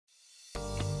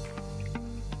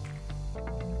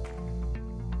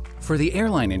For the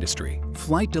airline industry,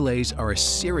 flight delays are a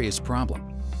serious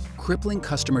problem, crippling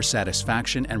customer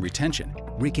satisfaction and retention,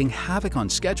 wreaking havoc on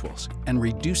schedules, and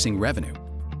reducing revenue.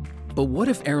 But what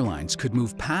if airlines could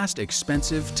move past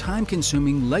expensive,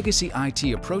 time-consuming legacy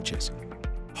IT approaches,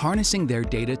 harnessing their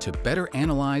data to better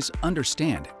analyze,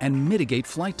 understand, and mitigate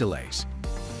flight delays?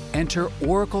 Enter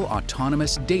Oracle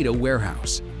Autonomous Data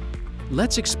Warehouse.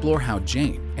 Let's explore how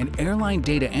Jane, an airline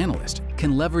data analyst,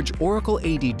 can leverage Oracle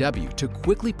ADW to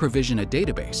quickly provision a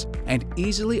database and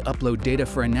easily upload data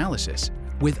for analysis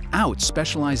without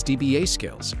specialized DBA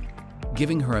skills,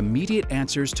 giving her immediate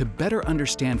answers to better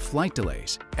understand flight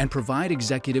delays and provide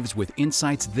executives with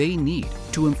insights they need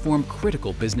to inform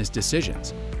critical business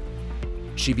decisions.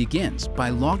 She begins by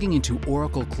logging into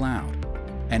Oracle Cloud,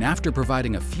 and after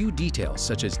providing a few details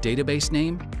such as database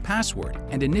name, password,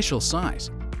 and initial size,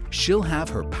 she'll have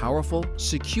her powerful,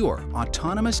 secure,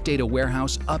 autonomous data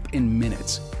warehouse up in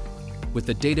minutes. With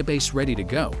the database ready to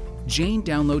go, Jane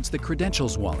downloads the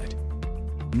Credentials wallet.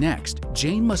 Next,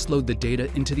 Jane must load the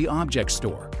data into the object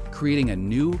store, creating a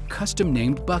new,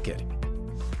 custom-named bucket.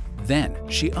 Then,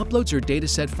 she uploads her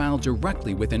dataset file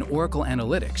directly within Oracle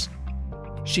Analytics.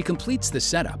 She completes the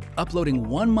setup, uploading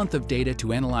 1 month of data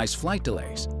to analyze flight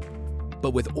delays.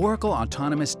 But with Oracle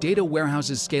Autonomous Data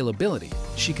Warehouse's scalability,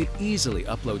 she could easily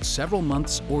upload several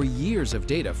months or years of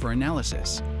data for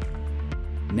analysis.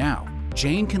 Now,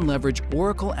 Jane can leverage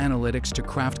Oracle Analytics to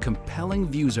craft compelling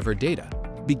views of her data,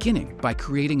 beginning by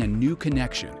creating a new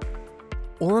connection.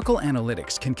 Oracle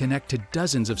Analytics can connect to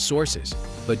dozens of sources,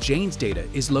 but Jane's data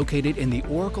is located in the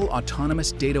Oracle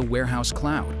Autonomous Data Warehouse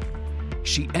Cloud.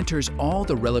 She enters all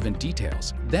the relevant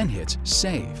details, then hits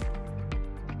Save.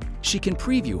 She can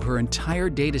preview her entire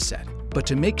dataset, but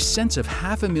to make sense of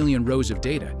 500,000 rows of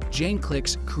data, Jane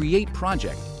clicks Create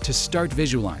Project to start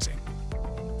visualizing.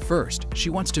 First,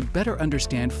 she wants to better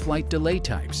understand flight delay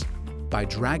types. By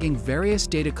dragging various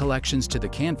data collections to the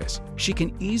canvas, she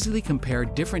can easily compare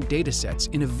different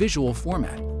datasets in a visual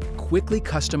format, quickly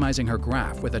customizing her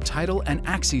graph with a title and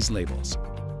axes labels.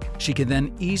 She can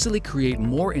then easily create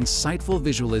more insightful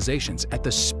visualizations at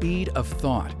the speed of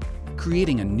thought,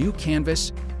 creating a new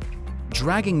canvas,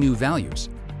 dragging new values,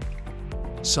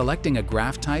 selecting a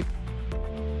graph type,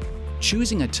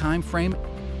 choosing a time frame,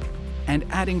 and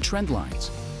adding trend lines,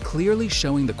 clearly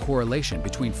showing the correlation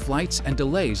between flights and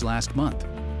delays last month.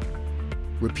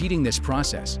 Repeating this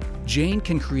process, Jane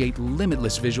can create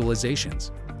limitless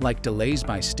visualizations, like delays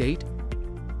by state,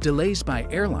 delays by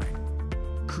airline,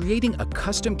 creating a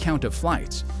custom count of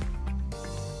flights,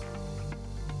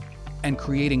 and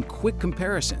creating quick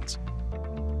comparisons.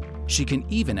 She can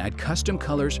even add custom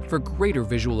colors for greater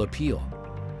visual appeal.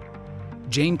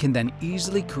 Jane can then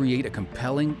easily create a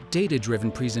compelling, data-driven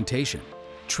presentation,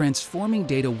 transforming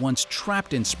data once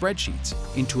trapped in spreadsheets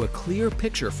into a clear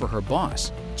picture for her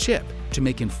boss, Chip, to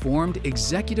make informed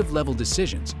executive-level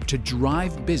decisions to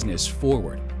drive business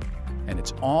forward. And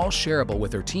it's all shareable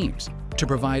with her teams to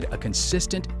provide a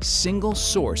consistent, single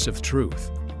source of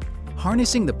truth.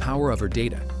 Harnessing the power of her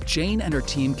data, Jane and her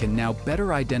team can now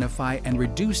better identify and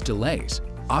reduce delays,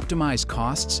 optimize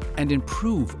costs, and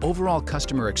improve overall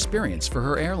customer experience for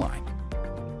her airline.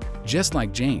 Just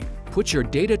like Jane, put your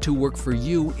data to work for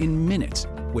you in minutes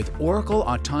with Oracle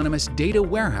Autonomous Data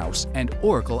Warehouse and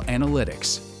Oracle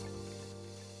Analytics.